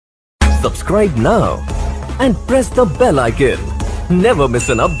Subscribe now and press the bell icon. Never miss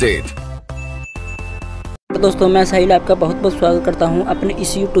an update. दोस्तों मैं साहिल आपका बहुत बहुत स्वागत करता हूं अपने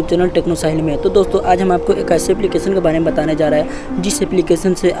इस यूट्यूब चैनल टेक्नो साहिल में। तो दोस्तों आज हम आपको एक ऐसे एप्लीकेशन के बारे में बताने जा रहे हैं जिस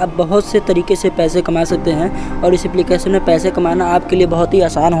एप्लीकेशन से आप बहुत से तरीके से पैसे कमा सकते हैं और इस एप्लीकेशन में पैसे कमाना आपके लिए बहुत ही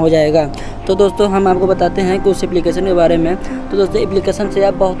आसान हो जाएगा। तो दोस्तों हम आपको बताते हैं कि उस एप्लीकेशन के बारे में। तो दोस्तों एप्लीकेशन से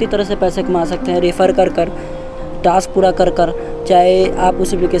आप बहुत ही तरह से पैसे कमा सकते हैं, रेफ़र कर टास्क पूरा कर चाहे आप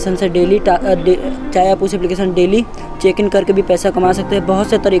उस एप्लीकेशन से डेली चेक इन करके भी पैसा कमा सकते हैं। बहुत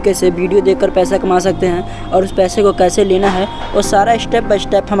से तरीके से वीडियो देखकर पैसा कमा सकते हैं और उस पैसे को कैसे लेना है और सारा स्टेप बाय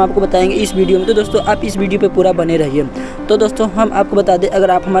स्टेप हम आपको बताएंगे इस वीडियो में। तो दोस्तों आप इस वीडियो पे पूरा बने रहिए। तो दोस्तों हम आपको बता दें,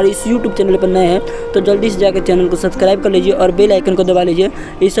 अगर आप हमारे इस यूट्यूब चैनल पर नए हैं तो जल्दी से जाकर चैनल को सब्सक्राइब कर लीजिए और बेल आइकन को दबा लीजिए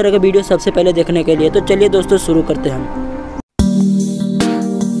इस तरह का वीडियो सबसे पहले देखने के लिए। तो चलिए दोस्तों शुरू करते हैं।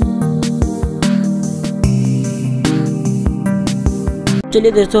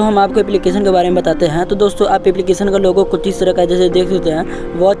 चलिए दोस्तों हम आपको एप्लीकेशन के बारे में बताते हैं। तो दोस्तों आप एप्लीकेशन का लोगो कुछ इस तरह का जैसे देख सकते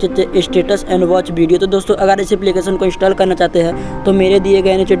हैं, watch status and watch video. तो दोस्तों अगर इस एप्लीकेशन को इंस्टॉल करना चाहते हैं तो मेरे दिए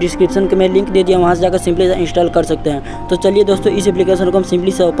गए नीचे डिस्क्रिप्शन के में लिंक दे दिया, वहाँ से जाकर सिंपली से इंस्टॉल कर सकते हैं। तो चलिए दोस्तों इस एप्लीकेशन को हम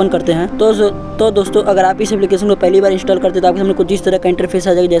सिंपली से ओपन करते हैं। तो दोस्तों अगर आप इस एप्लीकेशन को पहली बार इंस्टॉल करते हैं तो आपके सामने कुछ इस तरह का इंटरफेस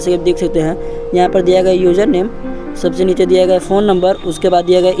आ जाएगा। जैसे कि आप देख सकते हैं यहाँ पर दिया गया यूज़र नेम, सबसे नीचे दिया गया फ़ोन नंबर, उसके बाद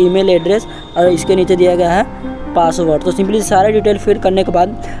दिया गया ईमेल एड्रेस और इसके नीचे दिया गया है पासवर्ड। तो सिंपली सारे डिटेल फिल करने के बाद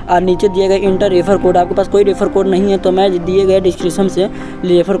नीचे दिया गया इंटर रेफर कोड। आपके पास कोई रेफर कोड नहीं है तो मैं दिए गए डिस्क्रिप्शन से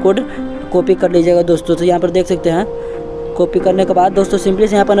रेफर कोड कॉपी कर लीजिएगा दोस्तों। तो यहाँ पर देख सकते हैं, कॉपी करने के बाद दोस्तों सिंपली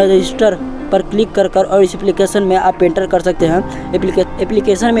से यहाँ पर रजिस्टर पर क्लिक कर और इस एप्लीकेशन में आप एंटर कर सकते हैं।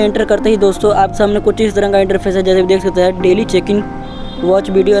 एप्लीकेशन में एंटर करते ही दोस्तों आप सामने कुछ इस तरह का इंटरफेस है। जैसे देख सकते हैं, daily checking, watch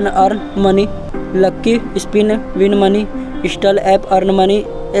video and earn money, lucky spin win money, install app earn money,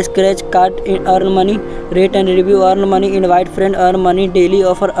 scratch card earn money, rate and review earn money, invite friend earn money, daily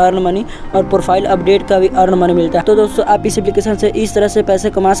offer earn money और profile update का भी earn money मिलता है। तो दोस्तों आप इस application से इस तरह से पैसे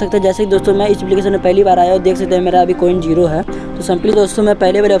कमा सकते हैं। जैसे कि दोस्तों मैं इस एप्लीकेशन में पहली बार आया और देख सकते हैं मेरा अभी कॉइन 0 है। तो सिंपली दोस्तों मैं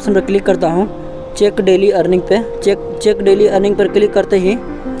पहले वाले ऑप्शन पर क्लिक करता हूँ, चेक डेली अर्निंग पे। Check daily earning per click करते ही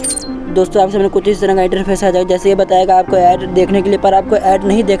दोस्तों आपसे मैंने कुछ इस तरह का इंटरफेस आ जाएगा। जैसे ये बताएगा आपको ऐड देखने के लिए, पर आपको ऐड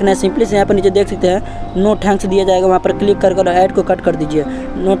नहीं देखना है। सिंपली से यहाँ पर नीचे देख सकते हैं नो थैंक्स दिया जाएगा, वहाँ पर क्लिक कर ऐड को कट कर दीजिए।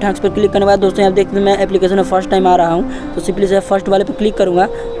 नो थैंक्स पर क्लिक करने के बाद दोस्तों यहाँ देखते हैं मैं एप्लीकेशन में फर्स्ट टाइम आ रहा हूँ तो सिंपली से फर्स्ट वाले पर क्लिक करूँगा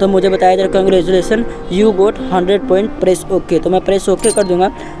तो मुझे बताया जाएगा congratulation you got 100 point, press okay. तो मैं प्रेस ओके कर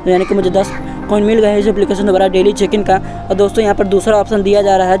दूँगा, यानी कि मुझे 10 कॉइन मिल गए इस एप्लीकेशन द्वारा डेली चेक इन का। और दोस्तों यहाँ पर दूसरा ऑप्शन दिया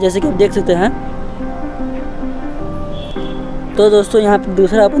जा रहा है, जैसे कि आप देख सकते हैं। तो दोस्तों यहाँ पर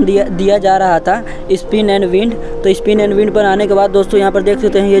दूसरा ऑप्शन दिया जा रहा था स्पिन एंड विंड। तो स्पिन एंड विंड पर आने के बाद दोस्तों यहाँ पर देख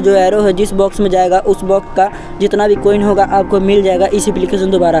सकते हैं ये जो एरो है जिस बॉक्स में जाएगा उस बॉक्स का जितना भी कॉइन होगा आपको मिल जाएगा इस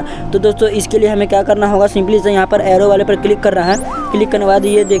एप्लीकेशन द्वारा। तो दोस्तों इसके लिए हमें क्या करना होगा, सिंपली से यहाँ पर एरो वाले पर क्लिक करना है। क्लिक करने के बाद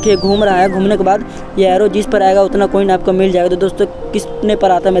ये देखिए घूम रहा है, घूमने के बाद ये एरो जिस पर आएगा उतना कॉइन आपको मिल जाएगा। तो दोस्तों किसने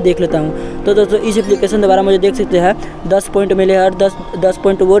पर आता है मैं देख लेता हूँ। तो दोस्तों इस एप्लीकेशन द्वारा मुझे देख सकते हैं 10 पॉइंट मिले और 10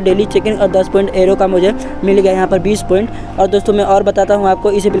 पॉइंट वो डेली चेकिंग और 10 पॉइंट एरो का मुझे मिल गया यहाँ पर 20 पॉइंट। और दोस्तों मैं और बताता हूँ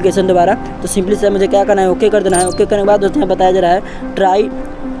आपको इस एप्लीकेशन द्वारा। तो सिंपली से मुझे क्या करना है, ओके कर देना है। ओके करने के बाद दोस्तों बताया जा रहा है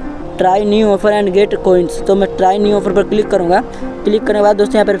try new offer and gate coins. तो मैं ट्राई न्यू ऑफर पर क्लिक करूँगा। क्लिक करने के बाद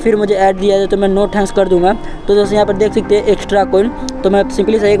दोस्तों यहाँ पर फिर मुझे ऐड दिया जाए तो मैं नो थैंक्स कर दूँगा। तो दोस्तों यहाँ पर देख सकते हैं एक्स्ट्रा कॉइन। तो मैं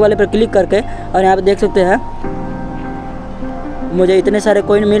सिंपली से एक वाले पर क्लिक करके और यहाँ पर देख सकते हैं मुझे इतने सारे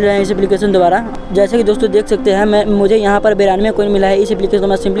कॉइन मिल रहे हैं इस एप्लीकेशन द्वारा। जैसे कि दोस्तों देख सकते हैं मुझे यहाँ पर 92 कॉइन मिला है इस एप्लीकेशन। तो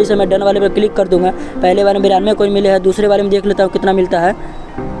मैं सिंपली से मैं डन वाले पर क्लिक कर दूँगा। पहले वाले में 92 कॉइन मिले हैं, दूसरे वाले में देख लेता हूँ कितना मिलता है।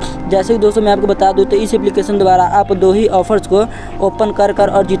 जैसे कि दोस्तों मैं आपको बता दूं तो इस एप्लीकेशन द्वारा आप 2 ही ऑफर्स को ओपन कर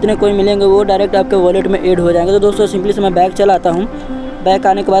और जितने कोई मिलेंगे वो डायरेक्ट आपके वॉलेट में ऐड हो जाएंगे। तो दोस्तों सिंपली से मैं बैक चला आता हूं। बैक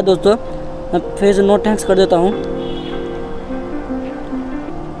आने के बाद दोस्तों मैं फिर से नो थैंक्स कर देता हूं।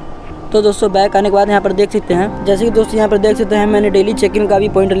 तो दोस्तों बैक आने के बाद यहाँ पर देख सकते हैं, जैसे कि दोस्तों यहाँ पर देख सकते हैं मैंने डेली चेक इन का भी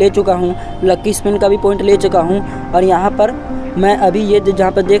पॉइंट ले चुका हूँ, लक्की स्पिन का भी पॉइंट ले चुका हूँ। और यहाँ पर मैं अभी ये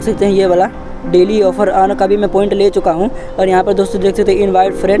जहाँ पर देख सकते हैं ये वाला डेली ऑफर अर्न का भी मैं पॉइंट ले चुका हूं। और यहाँ पर दोस्तों देख सकते हैं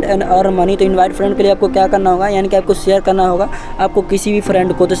invite friend and earn money. तो इनवाइट फ्रेंड के लिए आपको क्या करना होगा, यानी कि आपको शेयर करना होगा आपको किसी भी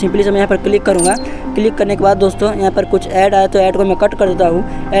फ्रेंड को। तो सिंपली से मैं यहाँ पर क्लिक करूँगा। क्लिक करने के बाद दोस्तों यहाँ पर कुछ ऐड आया तो ऐड को मैं कट कर देता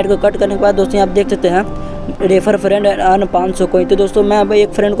हूँ। ऐड को कट करने के बाद दोस्तों आप देख सकते हैं refer friend and earn 500 coin. तो दोस्तों मैं अब एक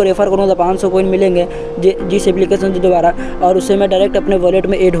फ्रेंड को रेफर करूँगा तो 500 कॉइन मिलेंगे जिस एप्लीकेशन के द्वारा, और उससे मैं डायरेक्ट अपने वॉलेट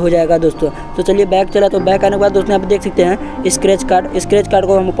में ऐड हो जाएगा दोस्तों। तो चलिए बैक चला। तो बैक आने के बाद दोस्तों यहाँ पर देख सकते हैं स्क्रैच कार्ड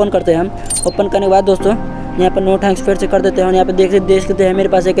को हम ओपन करते हैं। ओपन करने के बाद दोस्तों यहाँ पर नो थैंक्स फिर से कर देते हैं। यहाँ पर देख सकते हैं मेरे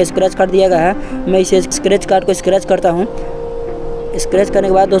पास एक स्क्रैच कार्ड दिया गया है। मैं इसे स्क्रैच कार्ड को स्क्रैच करता हूँ। स्क्रैच करने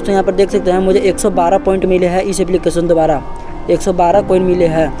के बाद दोस्तों यहाँ पर देख सकते हैं मुझे 112 पॉइंट मिले हैं इस एप्लीकेशन द्वारा। 112 कॉइन मिले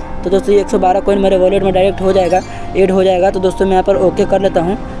हैं। तो दोस्तों ये 112 कॉइन मेरे वॉलेट में डायरेक्ट हो जाएगा, ऐड हो जाएगा। तो दोस्तों मैं यहाँ पर ओके कर लेता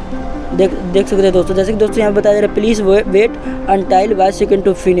हूँ। देख सकते हैं दोस्तों। जैसे कि दोस्तों यहाँ बताया जा रहा है please wait अनटाइल 5 second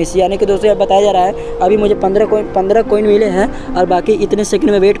to finish, यानी कि दोस्तों यहाँ बताया जा रहा है अभी मुझे 15 कॉइन मिले हैं और बाकी इतने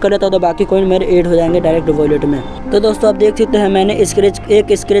सेकंड में वेट कर लेता हूँ तो बाकी कॉइन मेरे ऐड हो जाएंगे डायरेक्ट वॉलेट में। तो दोस्तों आप देख सकते हैं मैंने एक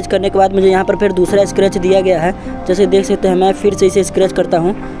स्क्रैच करने के बाद मुझे यहाँ पर फिर दूसरा स्क्रैच दिया गया है। जैसे देख सकते हैं मैं फिर से इसे स्क्रैच करता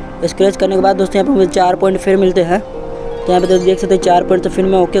हूँ। स्क्रैच करने के बाद दोस्तों यहाँ पर मुझे 4 पॉइंट फिर मिलते हैं। तो यहाँ पे दोस्तों देख सकते हैं 4 पॉइंट, तो फिर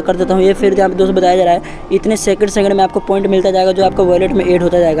मैं ओके कर देता हूँ। ये फिर यहाँ पे दोस्तों बताया जा रहा है इतने सेकंड में आपको पॉइंट मिलता जाएगा जो आपका वॉलेट में ऐड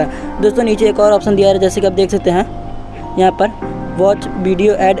होता जाएगा। दोस्तों नीचे एक और ऑप्शन दिया है जैसे कि आप देख सकते हैं यहाँ पर watch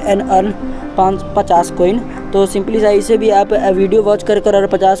video add and earn 50 coin. तो सिंपली सा इसे भी आप वीडियो वॉच कर और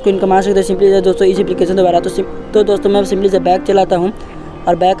 50 कॉइन कमा सकते हैं सिंपली दोस्तों इस एप्लीकेशन द्वारा। तो दोस्तों मैं सिंपली से बैक चलाता हूँ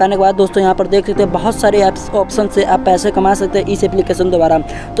और बैक आने के बाद दोस्तों यहाँ पर देख सकते हैं बहुत सारे ऐप्स ऑप्शन से आप पैसे कमा सकते हैं इस एप्लीकेशन द्वारा।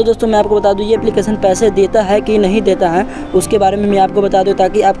 तो दोस्तों मैं आपको बता दूँ ये एप्लीकेशन पैसे देता है कि नहीं देता है उसके बारे में मैं आपको बता दूँ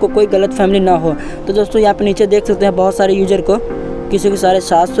ताकि आपको कोई गलत फैमिली ना हो। तो दोस्तों यहाँ पर नीचे देख सकते हैं बहुत सारे यूजर को, किसी के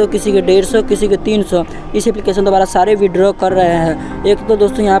 750, किसी के 150, किसी के 300 इस एप्लीकेशन द्वारा सारे विड्रॉ कर रहे हैं। एक तो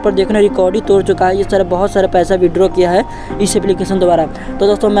दोस्तों यहाँ पर देखना रिकॉर्ड ही तोड़ चुका है, ये सारा बहुत सारा पैसा विड्रॉ किया है इस एप्लीकेशन द्वारा। तो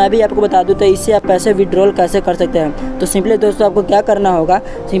दोस्तों मैं भी आपको बता दूँ तो इससे आप पैसे विड्रॉल कैसे कर सकते हैं। तो सिंपली दोस्तों आपको क्या करना होगा,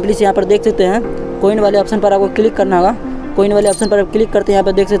 सिंपली से यहाँ पर देख सकते हैं कॉइन वाले ऑप्शन पर आपको क्लिक करना होगा। कॉइन वाले ऑप्शन पर आप क्लिक करते हैं, यहाँ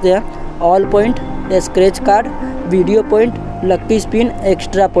पर देख सकते हैं all point, scratch card, video point, लक्की स्पिन,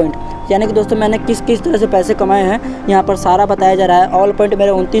 एक्स्ट्रा पॉइंट, यानी कि दोस्तों मैंने किस तरह से पैसे कमाए हैं यहाँ पर सारा बताया जा रहा है। ऑल पॉइंट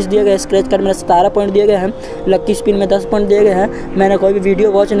मेरे 29 दिए गए, स्क्रैच कार्ड मेरे 17 पॉइंट दिए गए हैं, लक्की स्पिन में 10 पॉइंट दिए गए हैं। मैंने कोई भी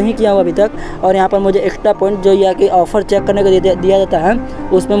वीडियो वॉच नहीं किया हुआ अभी तक। और यहाँ पर मुझे एक्स्ट्रा पॉइंट जो या कि ऑफर चेक करने को दिया जाता है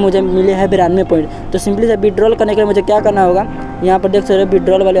उसमें मुझे मिले हैं 92 पॉइंट। तो सिंपली से विड्रॉल करने के लिए मुझे क्या करना होगा, यहाँ पर देख सकते हैं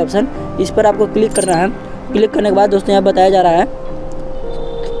विड्रॉल वाले ऑप्शन, इस पर आपको क्लिक करना है। क्लिक करने के बाद दोस्तों यहाँ बताया जा रहा है,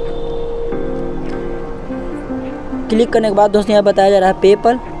 क्लिक करने के बाद दोस्तों यहाँ बताया जा रहा है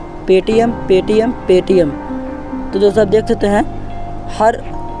पेपल, पेटीएम। तो दोस्तों आप देख सकते हैं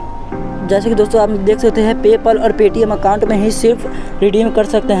जैसे कि दोस्तों आप देख सकते हैं पेपल और पेटीएम अकाउंट में ही सिर्फ रिडीम कर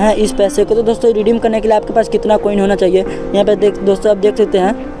सकते हैं इस पैसे को। तो दोस्तों रिडीम करने के लिए आपके पास कितना कॉइन होना चाहिए, यहाँ पर दोस्तों आप देख सकते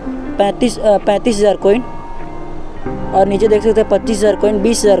हैं 35,000 कॉइन, और नीचे देख सकते हैं 25,000 कॉइन,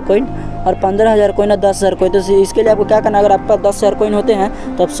 20,000 कॉइन और 15,000 कॉइन और 10,000 कॉइन। तो इसके लिए आपको क्या करना है, अगर आपके पास 10,000 कॉइन होते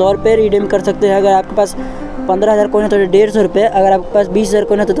हैं तो आप 100 रुपये रिडीम कर सकते हैं। अगर आपके पास 15,000 कॉइन होते हैं तो 150 रुपये, अगर आपके पास 20,000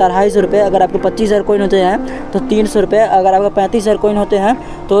 कॉइन होते हैं तो 250 रुपये, अगर आपके 25,000 कॉइन होते हैं तो 300 रुपये, अगर आपके 35,000 कॉइन होते हैं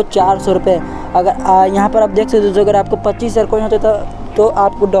तो 400 रुपये। अगर यहाँ पर आप देख सकते हो अगर आपको 25,000 कॉइन होते तो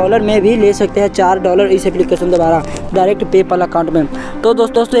आपको डॉलर में भी ले सकते हैं $4 इस एप्लीकेशन द्वारा डायरेक्ट पेपल अकाउंट में। तो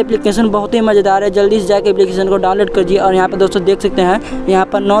दोस्तों एप्लीकेशन बहुत ही मज़ेदार है, जल्दी से जाकर एप्लीकेशन को डाउनलोड कीजिए। और यहाँ पर दोस्तों देख सकते हैं यहाँ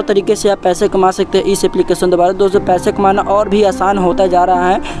पर 9 तरीके से आप पैसे कमा सकते हैं इस एप्लीकेशन द्वारा। दोस्तों पैसे कमाना और भी आसान होता जा रहा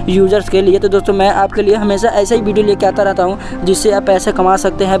है यूजर्स के लिए। तो दोस्तों मैं आपके लिए हमेशा ऐसा ही वीडियो लेके आता रहता हूँ जिससे आप पैसे कमा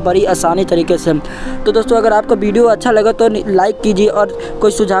सकते हैं बड़ी आसानी तरीके से। तो दोस्तों अगर आपको वीडियो अच्छा लगा तो लाइक कीजिए और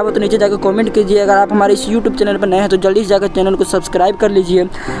कोई सुझाव हो तो नीचे जाकर कॉमेंट कीजिए। अगर आप हमारे इस यूट्यूब चैनल पर नए हैं तो जल्दी से जाकर चैनल को सब्सक्राइब कर लीजिए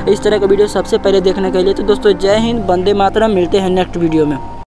इस तरह का वीडियो सबसे पहले देखने के लिए। तो दोस्तों जय हिंद, वंदे मातरम, मिलते हैं नेक्स्ट वीडियो में।